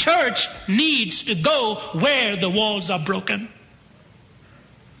 And the church needs to go where the walls are broken.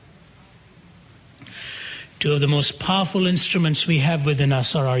 Two of the most powerful instruments we have within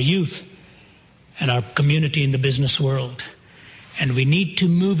us are our youth and our community in the business world. And we need to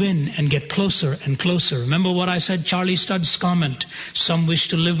move in and get closer and closer. Remember what I said, Charlie Studd's comment. Some wish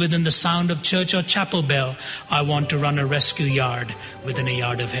to live within the sound of church or chapel bell. I want to run a rescue yard within a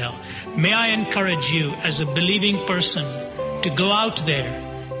yard of hell. May I encourage you as a believing person to go out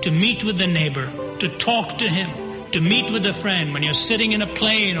there, to meet with the neighbor, to talk to him, to meet with a friend, when you're sitting in a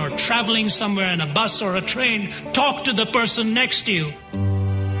plane or traveling somewhere in a bus or a train, talk to the person next to you.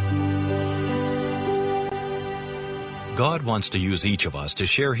 God wants to use each of us to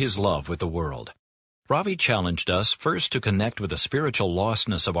share His love with the world. Ravi challenged us first to connect with the spiritual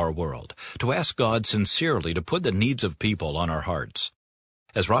lostness of our world, to ask God sincerely to put the needs of people on our hearts.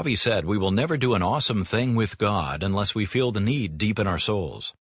 As Ravi said, we will never do an awesome thing with God unless we feel the need deep in our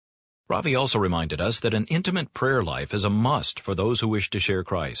souls. Ravi also reminded us that an intimate prayer life is a must for those who wish to share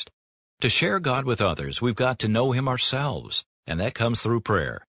Christ. To share God with others, we've got to know Him ourselves, and that comes through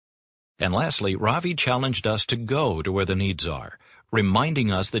prayer. And lastly, Ravi challenged us to go to where the needs are,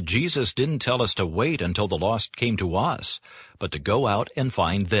 reminding us that Jesus didn't tell us to wait until the lost came to us, but to go out and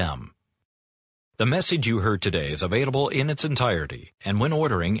find them. The message you heard today is available in its entirety, and when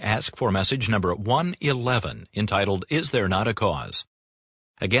ordering, ask for message number 111, entitled, Is There Not a Cause?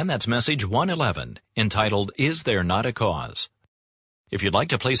 Again, that's message 111, entitled, Is There Not a Cause? If you'd like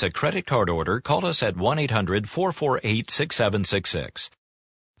to place a credit card order, call us at 1-800-448-6766.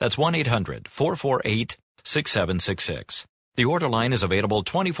 That's 1-800-448-6766. The order line is available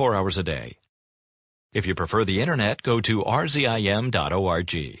 24 hours a day. If you prefer the Internet, go to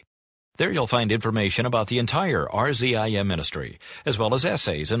rzim.org. There you'll find information about the entire RZIM ministry, as well as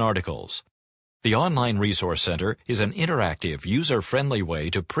essays and articles. The Online Resource Center is an interactive, user-friendly way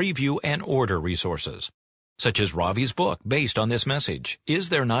to preview and order resources, such as Ravi's book based on this message, Is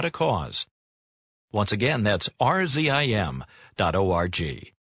There Not a Cause? Once again, that's rzim.org.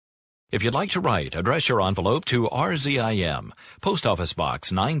 If you'd like to write, address your envelope to RZIM, Post Office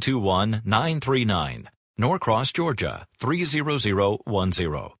Box 921939, Norcross, Georgia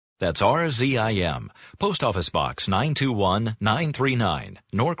 30010. That's RZIM, Post Office Box 921939,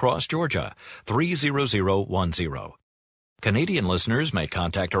 Norcross, Georgia 30010. Canadian listeners may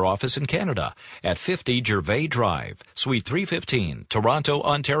contact our office in Canada at 50 Gervais Drive, Suite 315, Toronto,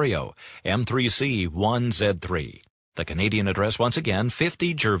 Ontario, M3C 1Z3. The Canadian address once again,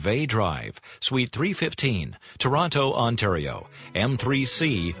 50 Gervais Drive, Suite 315, Toronto, Ontario,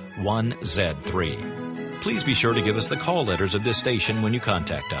 M3C 1Z3. Please be sure to give us the call letters of this station when you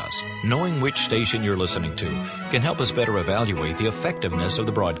contact us. Knowing which station you're listening to can help us better evaluate the effectiveness of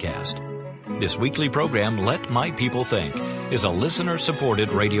the broadcast. This weekly program, Let My People Think, is a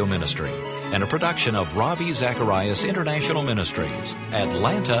listener-supported radio ministry and a production of Ravi Zacharias International Ministries,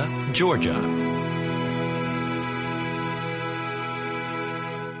 Atlanta, Georgia.